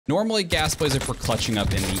Normally, gas plays are for clutching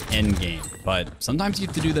up in the end game, but sometimes you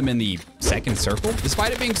have to do them in the second circle.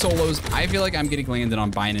 Despite it being solos, I feel like I'm getting landed on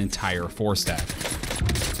by an entire 4-stack.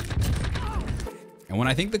 And when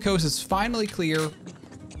I think the coast is finally clear,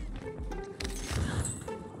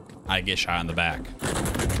 I get shot in the back.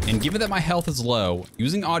 And given that my health is low,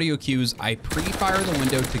 using audio cues, I pre-fire the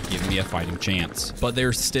window to give me a fighting chance. But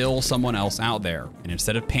there's still someone else out there, and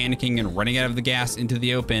instead of panicking and running out of the gas into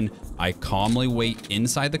the open, I calmly wait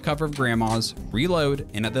inside the cover of Grandma's, reload,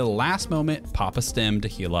 and at the last moment, pop a stem to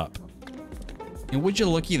heal up. And would you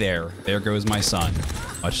looky there goes my son.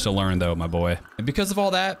 Much to learn though, my boy. And because of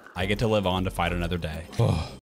all that, I get to live on to fight another day.